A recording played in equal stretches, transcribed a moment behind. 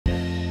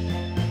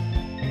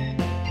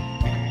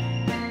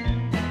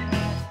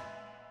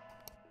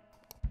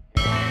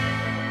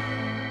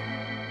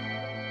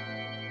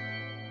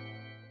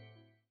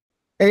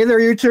Hey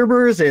there,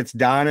 YouTubers. It's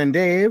Don and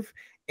Dave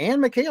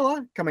and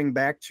Mikayla coming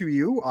back to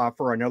you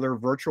for another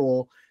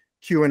virtual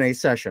Q&A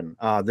session.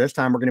 This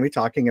time we're going to be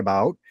talking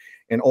about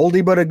an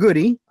oldie but a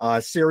goodie,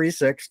 Series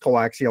 6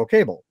 coaxial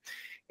cable.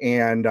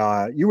 And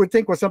you would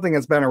think with something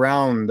that's been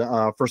around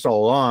for so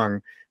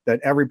long that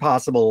every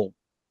possible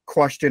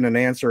question and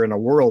answer in the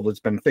world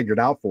has been figured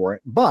out for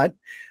it. But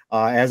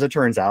as it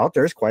turns out,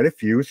 there's quite a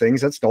few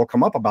things that still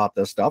come up about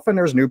this stuff, and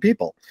there's new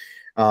people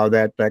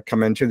that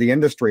come into the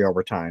industry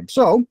over time.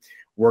 So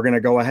we're going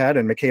to go ahead,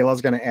 and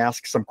Mikayla's going to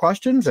ask some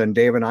questions, and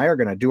Dave and I are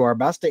going to do our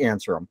best to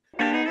answer them.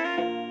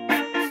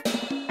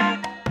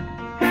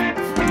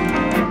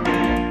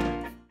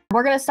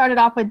 We're going to start it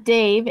off with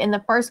Dave, and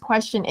the first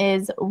question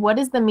is, what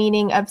is the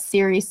meaning of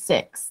Series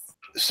 6?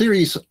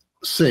 Series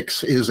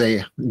 6 is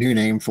a new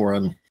name for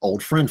an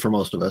old friend for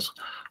most of us,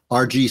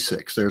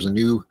 RG6. There's a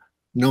new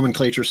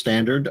nomenclature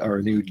standard, or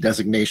a new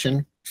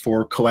designation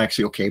for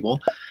coaxial cable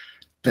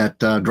that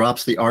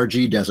drops the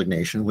RG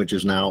designation, which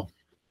is now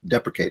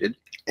deprecated.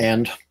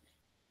 And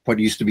what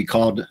used to be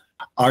called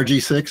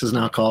RG6 is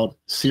now called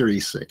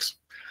Series 6.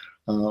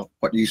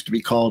 What used to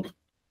be called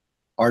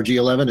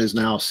RG11 is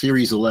now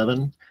Series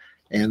 11,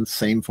 and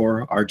same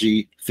for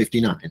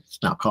RG59. It's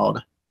now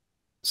called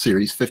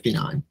Series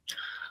 59.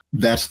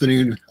 That's the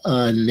new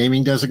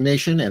naming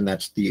designation, and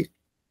that's the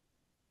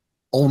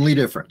only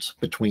difference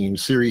between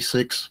Series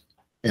 6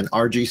 and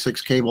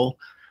RG6 cable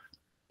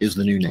is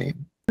the new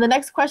name. The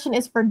next question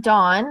is for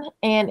Dawn,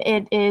 and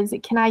it is,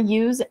 can I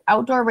use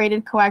outdoor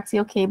rated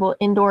coaxial cable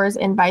indoors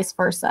and vice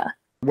versa?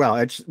 Well,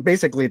 it's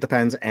basically, it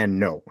depends and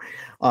no.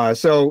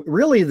 So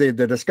really the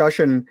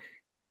discussion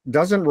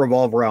doesn't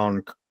revolve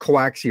around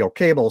coaxial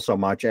cable so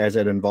much as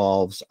it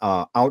involves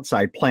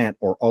outside plant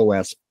or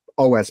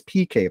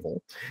OSP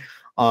cable,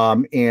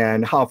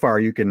 and how far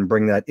you can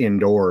bring that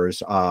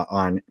indoors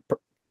on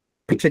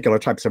particular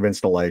types of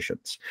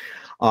installations.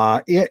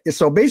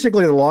 So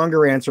basically the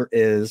longer answer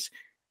is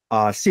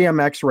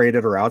CMX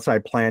rated or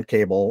outside plant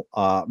cable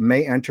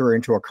may enter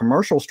into a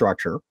commercial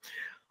structure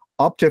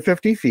up to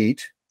 50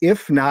 feet,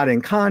 if not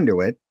in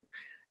conduit,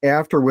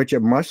 after which it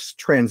must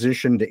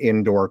transition to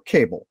indoor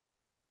cable.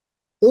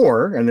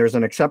 Or, and there's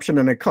an exception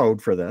in the code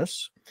for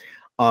this,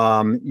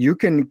 you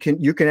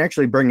can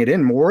actually bring it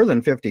in more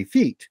than 50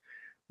 feet,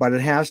 but it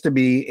has to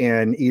be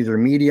in either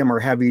medium or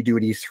heavy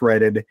duty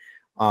threaded,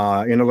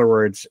 in other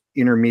words,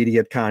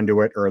 intermediate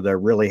conduit, or the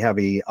really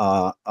heavy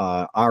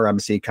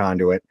RMC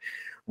conduit,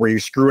 where you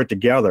screw it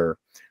together.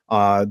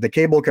 The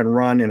cable can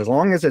run, and as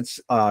long as it's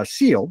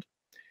sealed,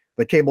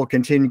 the cable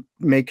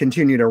may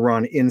continue to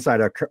run inside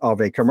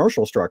of a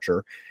commercial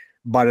structure,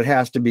 but it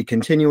has to be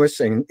continuous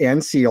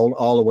and sealed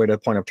all the way to the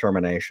point of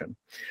termination.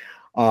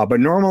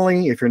 But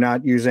normally, if you're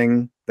not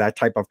using that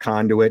type of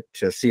conduit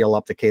to seal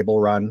up the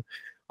cable run,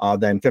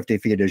 then 50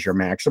 feet is your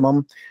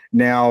maximum.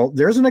 Now,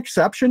 there's an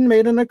exception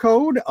made in the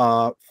code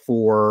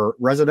for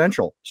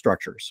residential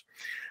structures.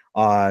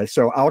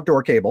 So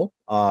outdoor cable,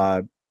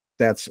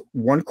 that's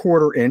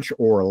 1/4 inch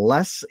or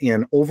less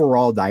in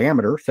overall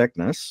diameter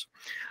thickness,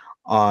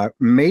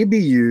 may be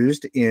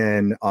used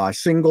in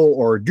single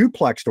or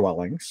duplex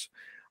dwellings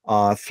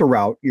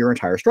throughout your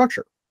entire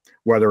structure,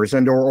 whether it's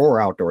indoor or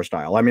outdoor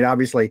style. I mean,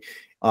 obviously,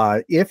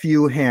 if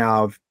you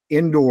have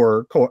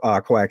indoor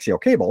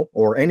coaxial cable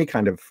or any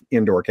kind of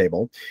indoor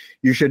cable,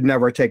 you should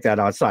never take that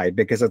outside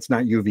because it's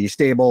not UV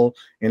stable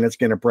and it's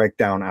going to break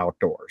down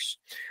outdoors.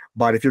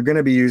 But if you're going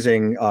to be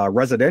using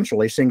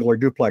residentially single or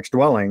duplex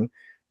dwelling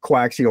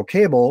coaxial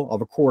cable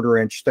of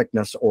 1/4 inch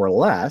thickness or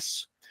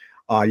less,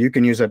 you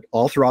can use it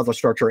all throughout the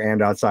structure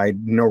and outside,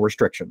 no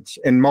restrictions.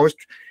 In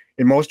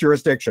most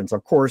jurisdictions,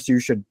 of course, you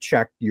should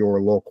check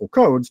your local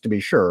codes to be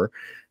sure,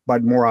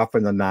 but more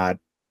often than not,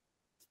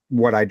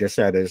 what I just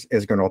said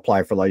is going to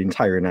apply for the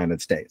entire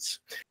United States.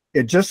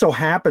 It just so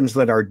happens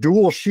that our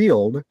dual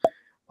shield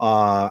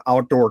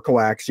outdoor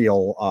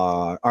coaxial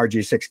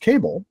RG6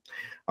 cable,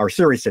 our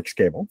Series 6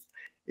 cable,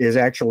 is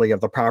actually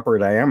of the proper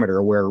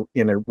diameter, where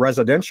in a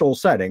residential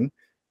setting,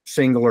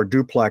 single or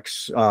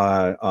duplex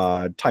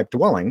type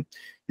dwelling,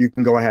 you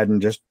can go ahead and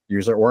just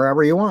use it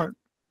wherever you want.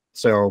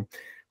 So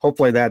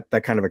hopefully that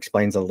kind of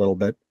explains it a little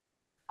bit.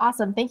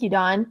 Awesome. Thank you,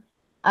 Don.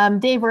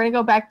 Dave, we're going to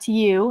go back to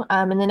you.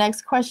 And the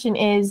next question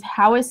is,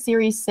 how is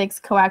Series 6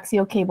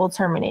 coaxial cable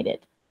terminated?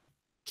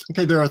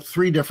 Okay, there are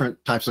 3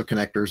 different types of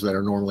connectors that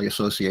are normally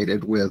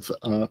associated with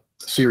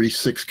Series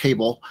 6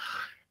 cable.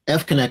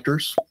 F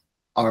connectors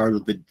are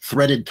the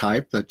threaded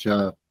type that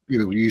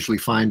you usually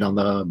find on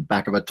the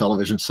back of a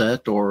television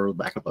set or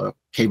back of a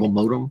cable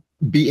modem.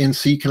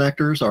 BNC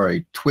connectors are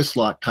a twist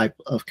lock type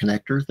of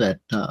connector that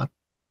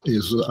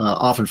is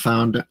often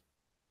found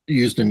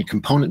used in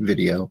component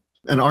video.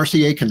 And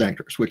RCA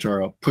connectors, which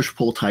are a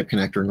push-pull type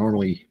connector,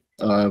 normally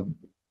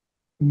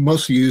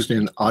mostly used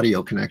in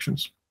audio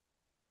connections.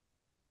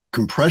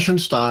 Compression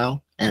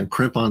style and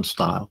crimp-on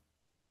style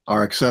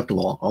are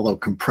acceptable, although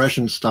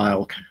compression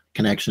style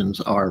connections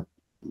are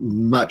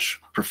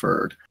much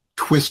preferred.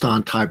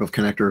 Twist-on type of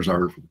connectors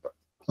are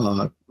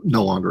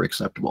no longer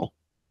acceptable.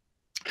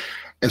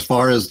 As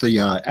far as the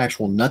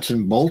actual nuts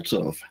and bolts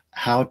of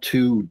how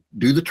to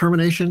do the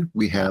termination,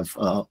 we have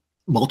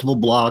multiple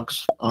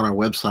blogs on our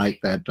website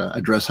that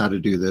address how to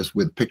do this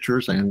with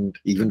pictures and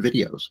even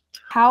videos.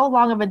 How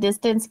long of a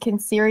distance can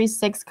Series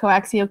 6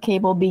 coaxial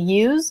cable be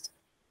used?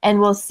 And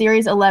will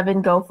Series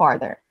 11 go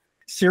farther?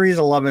 Series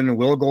 11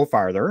 will go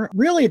farther.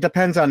 Really, it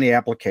depends on the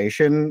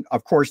application.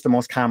 Of course, the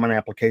most common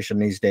application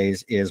these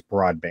days is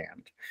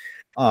broadband.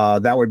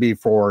 That would be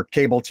for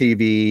cable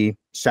TV,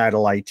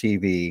 satellite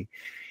TV.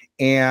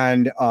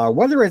 And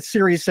whether it's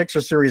Series 6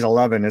 or Series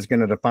 11 is going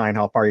to define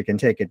how far you can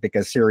take it,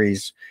 because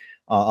Series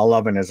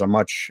 11 is a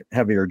much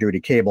heavier duty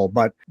cable.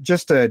 But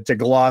just to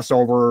gloss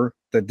over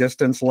the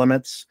distance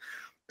limits,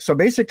 so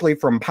basically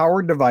from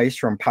powered device,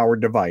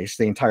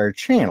 the entire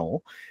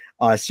channel,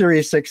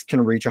 Series 6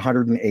 can reach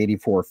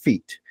 184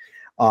 feet.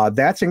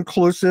 That's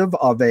inclusive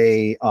of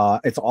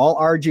it's all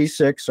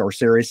RG6 or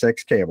Series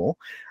 6 cable.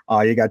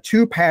 You got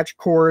 2 patch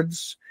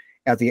cords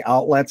at the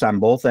outlets on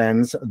both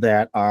ends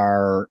that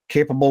are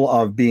capable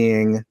of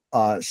being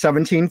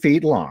 17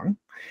 feet long.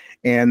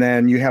 And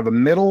then you have a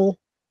middle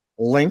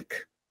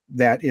link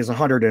that is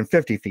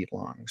 150 feet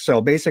long.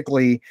 So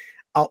basically,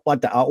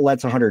 outlet to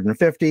outlet's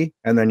 150,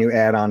 and then you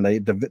add on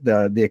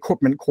the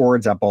equipment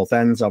cords at both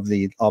ends of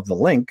the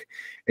link,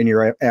 and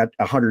you're at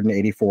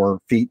 184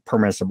 feet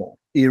permissible.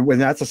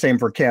 And that's the same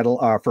for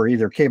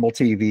either cable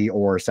TV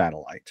or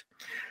satellite.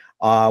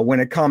 When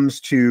it comes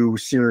to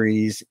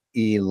Series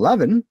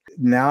 11,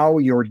 now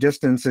your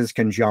distances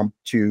can jump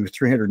to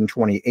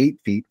 328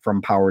 feet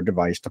from powered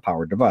device to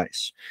powered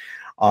device.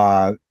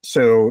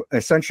 So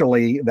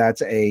essentially,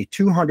 that's a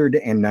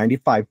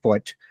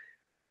 295-foot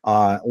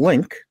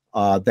link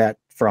that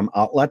from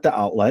outlet to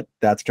outlet,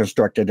 that's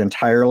constructed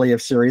entirely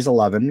of Series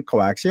 11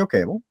 coaxial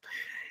cable.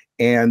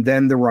 And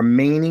then the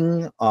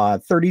remaining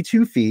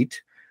 32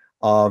 feet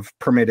of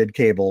permitted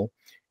cable,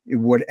 it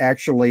would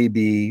actually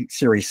be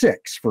Series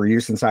 6 for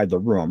use inside the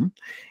room.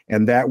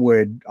 And that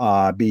would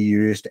be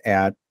used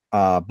at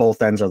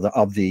both ends of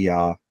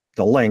the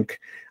link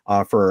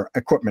for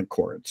equipment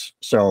cords.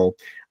 So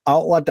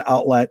outlet to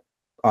outlet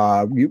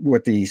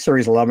with the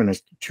Series 11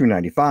 is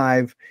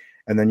 295.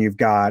 And then you've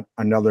got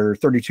another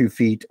 32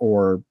 feet,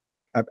 or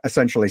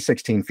essentially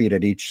 16 feet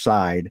at each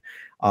side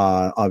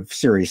of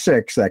Series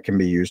 6 that can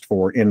be used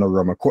for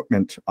in-the-room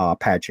equipment,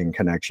 patching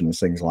connections,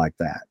 things like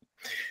that.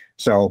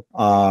 So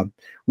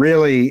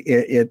really,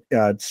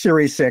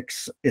 Series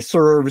 6, it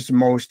serves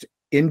most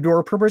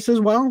indoor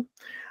purposes well.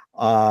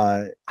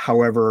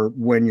 However,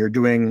 when you're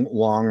doing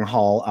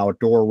long-haul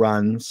outdoor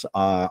runs,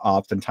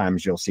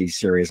 oftentimes you'll see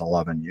Series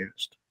 11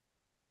 used.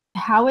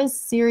 How is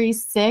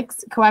Series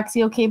 6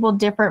 coaxial cable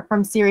different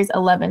from Series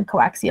 11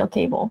 coaxial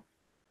cable?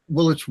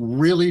 Well, it's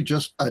really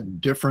just a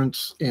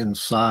difference in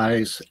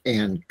size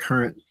and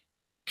current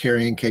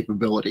carrying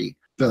capability.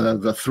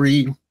 The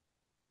 3,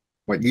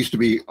 what used to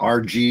be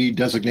RG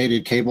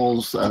designated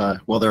cables,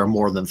 well, there are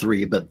more than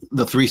 3, but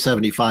the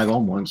 375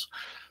 ohm ones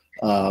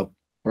are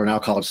now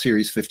called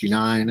Series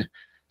 59,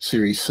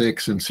 Series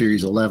 6, and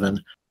Series 11,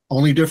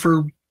 only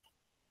differ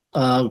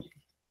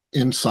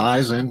in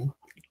size and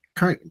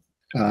current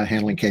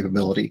handling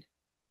capability,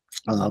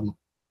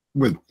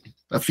 with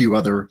a few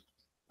other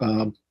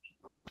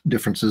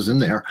differences in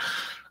there.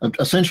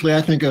 Essentially,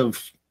 I think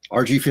of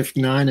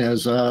RG59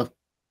 as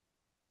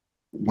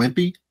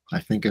wimpy. I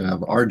think of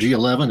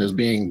RG11 as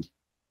being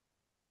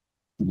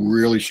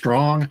really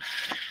strong,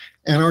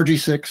 and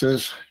RG6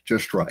 is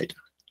just right.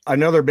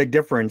 Another big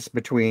difference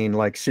between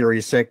like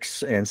Series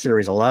 6 and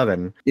Series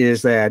 11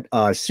 is that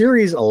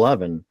Series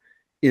 11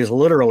 is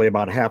literally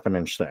about half an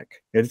inch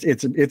thick.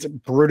 It's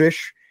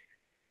brutish,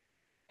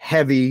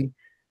 heavy,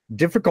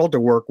 difficult to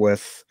work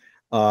with.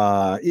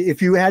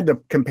 If you had to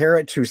compare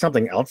it to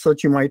something else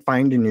that you might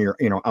find in your,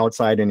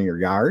 outside in your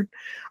yard,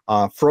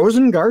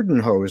 frozen garden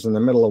hose in the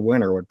middle of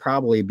winter would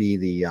probably be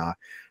the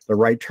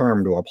right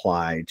term to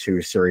apply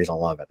to Series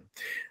 11.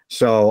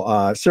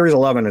 So Series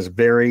 11 is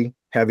very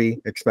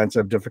heavy,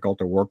 expensive, difficult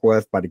to work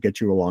with, but it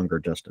gets you a longer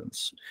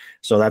distance.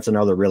 So that's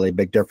another really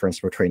big difference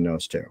between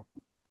those two.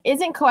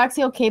 Isn't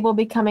coaxial cable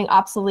becoming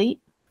obsolete?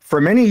 For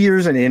many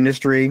years in the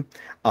industry,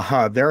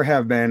 there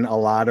have been a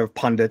lot of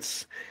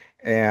pundits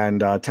and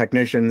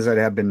technicians that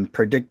have been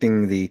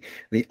predicting the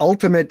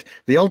ultimate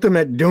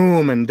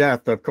doom and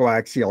death of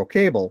coaxial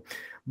cable.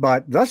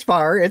 But thus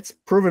far, it's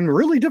proven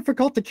really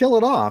difficult to kill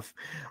it off,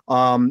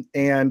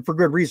 and for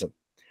good reason.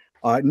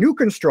 New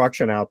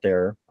construction out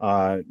there,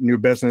 new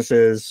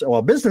businesses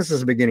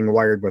have been getting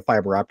wired with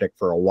fiber optic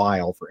for a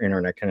while for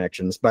internet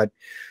connections, but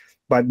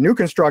new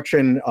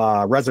construction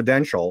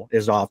residential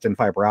is often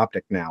fiber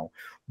optic now.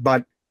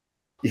 But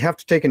you have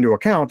to take into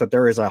account that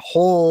there is a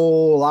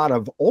whole lot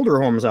of older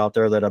homes out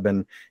there that have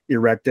been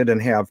erected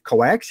and have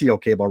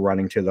coaxial cable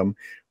running to them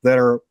that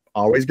are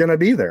always going to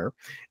be there.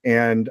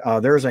 And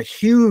there's a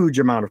huge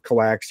amount of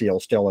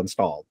coaxial still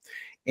installed.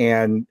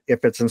 And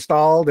if it's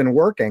installed and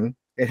working,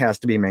 it has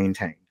to be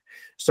maintained.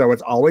 So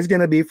it's always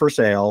going to be for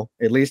sale,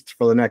 at least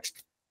for the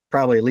next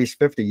probably at least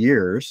 50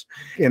 years.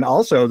 And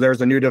also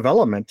there's a new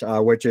development,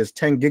 which is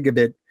 10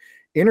 gigabit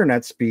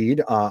internet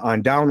speed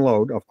on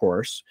download, of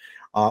course,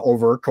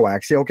 over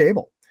coaxial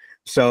cable.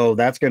 So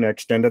that's going to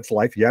extend its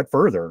life yet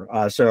further.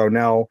 So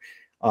now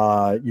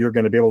you're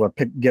going to be able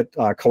to get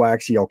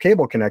coaxial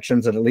cable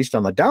connections that, at least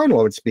on the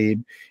download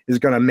speed, is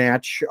going to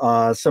match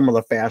some of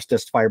the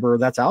fastest fiber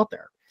that's out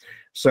there.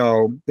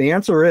 So the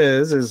answer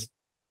is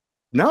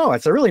no,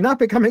 it's really not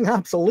becoming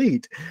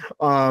obsolete.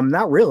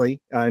 Not really,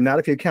 not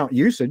if you count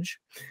usage.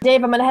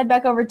 Dave, I'm going to head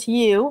back over to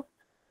you.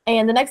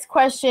 And the next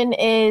question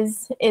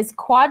is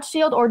quad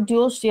shield or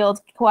dual shield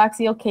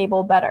coaxial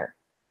cable better?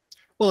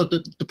 Well,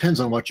 it depends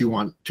on what you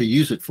want to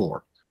use it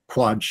for.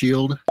 Quad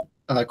shield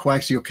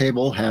coaxial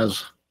cable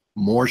has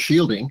more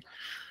shielding,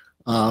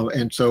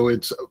 and so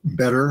it's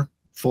better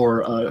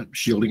for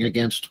shielding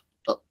against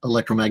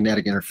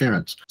electromagnetic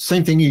interference.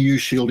 Same thing you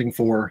use shielding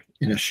for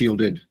in a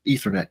shielded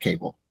Ethernet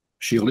cable,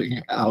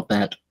 shielding out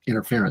that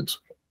interference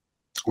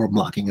or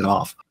blocking it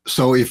off.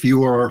 So if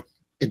you are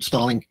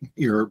installing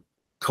your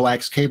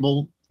coax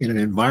cable in an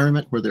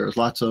environment where there is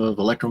lots of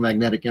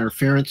electromagnetic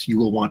interference, you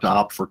will want to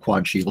opt for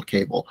quad shield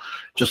cable,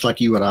 just like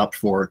you would opt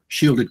for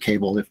shielded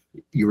cable if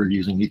you were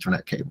using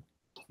Ethernet cable.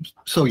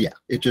 So yeah,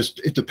 it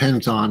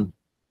depends on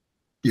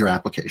your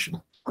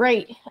application.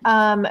 Great.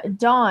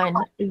 Dawn,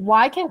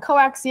 why can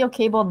coaxial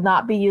cable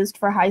not be used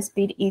for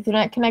high-speed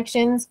Ethernet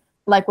connections,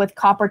 like with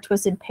copper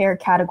twisted pair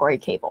category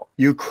cable?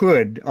 You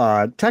could,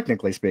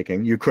 technically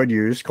speaking, you could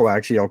use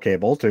coaxial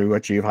cable to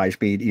achieve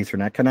high-speed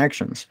Ethernet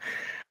connections.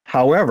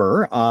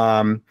 However,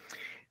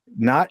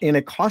 not in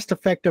a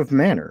cost-effective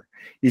manner.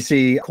 You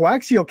see,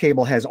 coaxial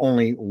cable has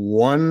only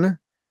one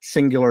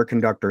singular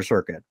conductor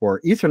circuit,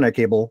 where Ethernet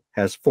cable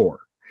has 4.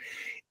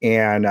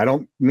 And I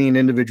don't mean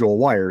individual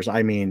wires,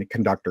 I mean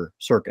conductor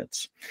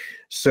circuits.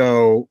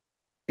 So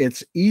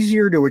it's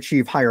easier to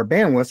achieve higher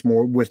bandwidths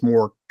with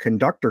more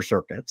conductor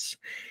circuits,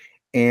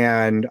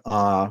 and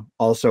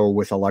also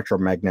with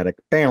electromagnetic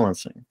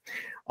balancing.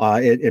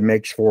 It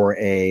makes for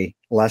a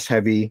less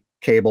heavy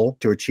cable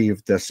to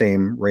achieve the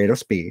same rate of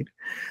speed.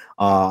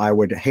 I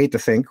would hate to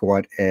think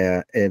what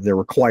the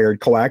required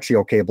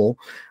coaxial cable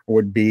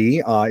would be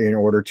in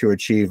order to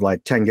achieve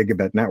like 10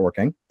 gigabit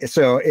networking.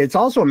 So it's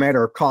also a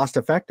matter of cost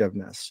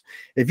effectiveness.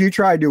 If you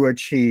try to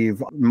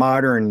achieve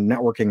modern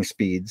networking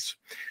speeds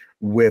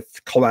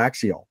with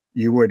coaxial,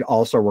 you would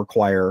also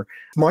require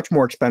much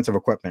more expensive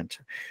equipment,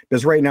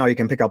 because right now you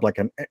can pick up like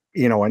an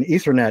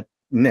Ethernet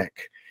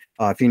NIC.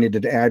 If you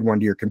needed to add one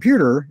to your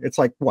computer, it's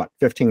like, what,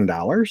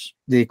 $15?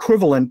 The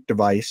equivalent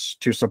device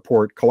to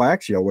support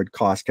coaxial would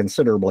cost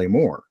considerably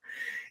more.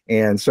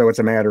 And so it's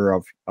a matter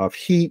of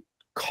heat,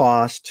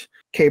 cost,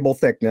 cable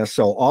thickness.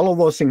 So all of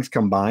those things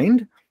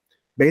combined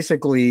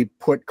basically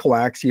put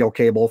coaxial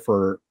cable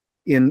for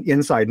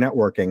inside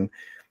networking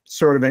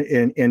sort of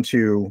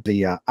into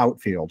the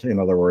outfield. In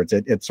other words,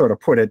 it sort of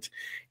put it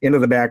into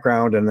the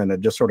background, and then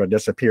it just sort of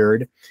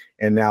disappeared.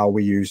 And now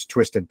we use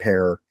twisted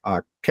pair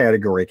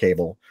category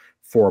cable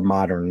for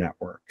modern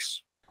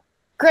networks.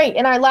 Great.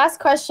 And our last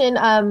question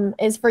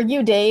is for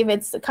you, Dave.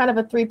 It's kind of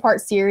a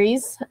 3-part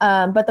series.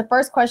 But the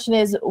first question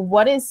is,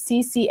 what is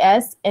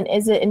CCS, and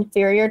is it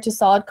inferior to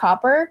solid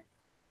copper?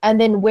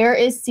 And then where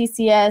is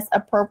CCS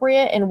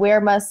appropriate, and where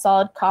must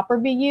solid copper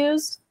be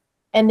used?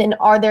 And then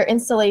are their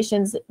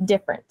installations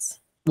different?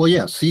 Well,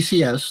 yes,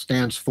 CCS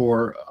stands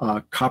for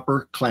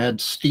copper clad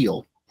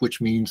steel,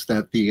 which means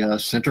that the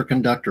center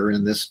conductor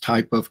in this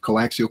type of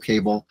coaxial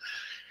cable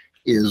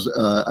is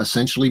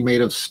essentially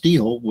made of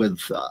steel with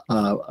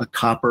a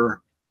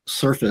copper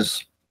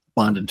surface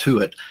bonded to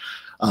it.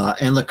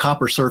 And the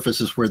copper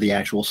surface is where the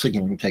actual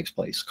signaling takes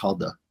place,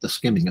 called the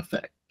skimming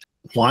effect.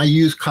 Why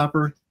use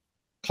copper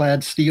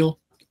clad steel?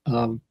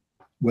 Well,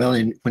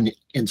 when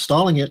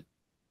installing it,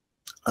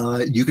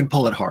 you can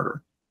pull it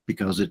harder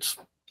because it's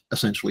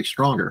essentially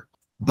stronger.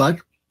 But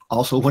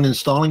also when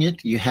installing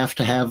it, you have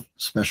to have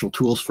special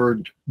tools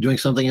for doing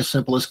something as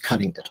simple as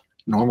cutting it.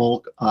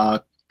 Normal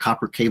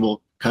copper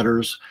cable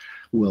cutters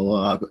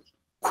will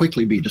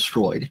quickly be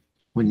destroyed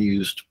when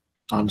used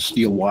on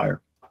steel wire.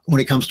 When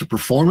it comes to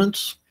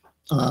performance,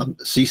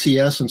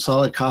 CCS and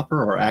solid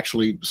copper are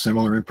actually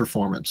similar in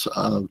performance.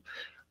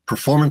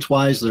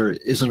 Performance-wise, there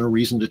isn't a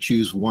reason to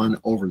choose one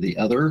over the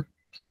other,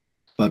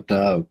 but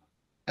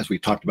as we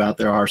talked about,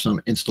 there are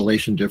some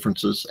installation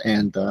differences.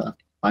 And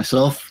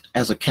myself,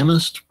 as a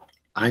chemist,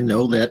 I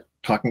know that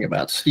talking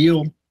about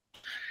steel,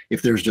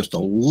 if there's just a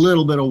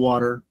little bit of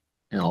water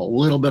and a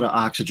little bit of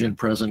oxygen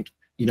present,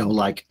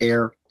 like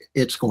air,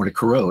 it's going to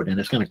corrode, and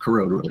it's going to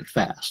corrode really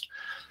fast.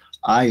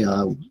 I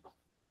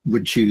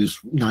would choose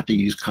not to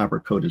use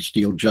copper-coated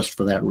steel just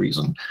for that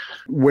reason.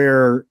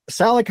 Where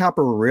solid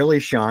copper really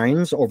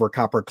shines over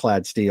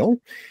copper-clad steel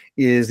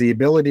is the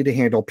ability to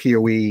handle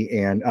PoE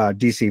and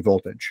DC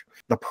voltage.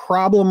 The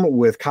problem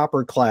with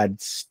copper-clad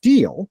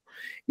steel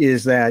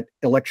is that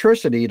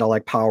electricity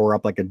to power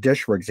up like a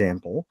dish, for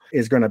example,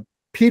 is going to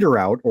peter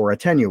out or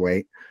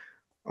attenuate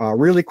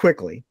really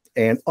quickly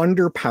and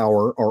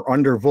underpower or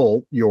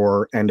undervolt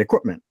your end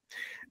equipment.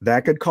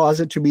 That could cause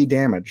it to be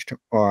damaged.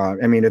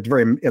 I mean, at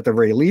the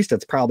very least,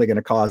 it's probably going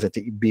to cause it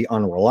to be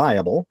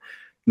unreliable,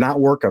 not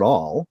work at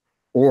all,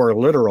 or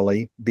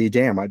literally be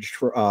damaged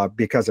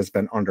because it's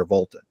been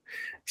undervolted.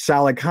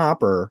 Solid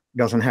copper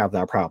doesn't have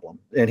that problem.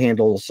 It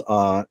handles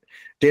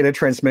data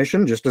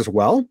transmission just as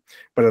well,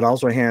 but it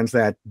also handles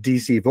that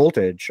DC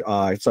voltage.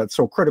 It's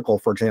so critical,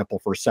 for example,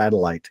 for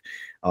satellite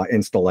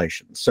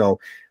installations. So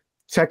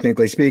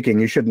technically speaking,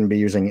 you shouldn't be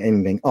using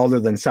anything other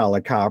than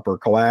solid copper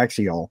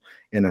coaxial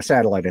in a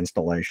satellite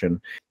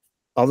installation.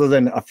 Other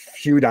than a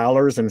few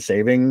dollars in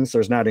savings,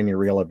 there's not any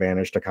real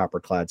advantage to copper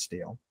clad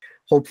steel.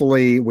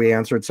 Hopefully we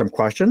answered some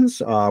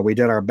questions. We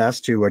did our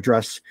best to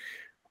address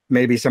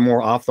maybe some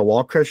more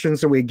off-the-wall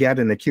questions that we get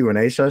in the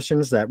Q&A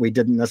sessions that we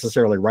didn't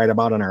necessarily write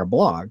about in our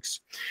blogs.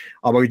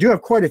 But we do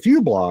have quite a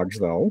few blogs,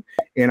 though,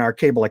 in our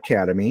Cable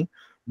Academy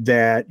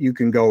that you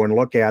can go and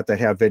look at that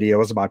have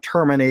videos about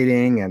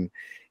terminating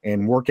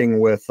and working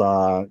with,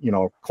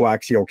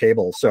 coaxial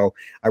cables. So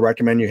I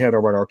recommend you head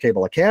over to our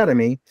Cable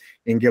Academy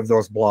and give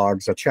those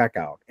blogs a check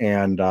out.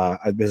 And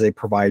as they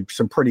provide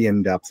some pretty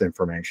in-depth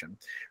information.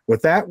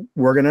 With that,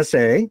 we're going to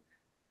say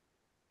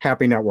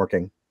happy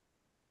networking.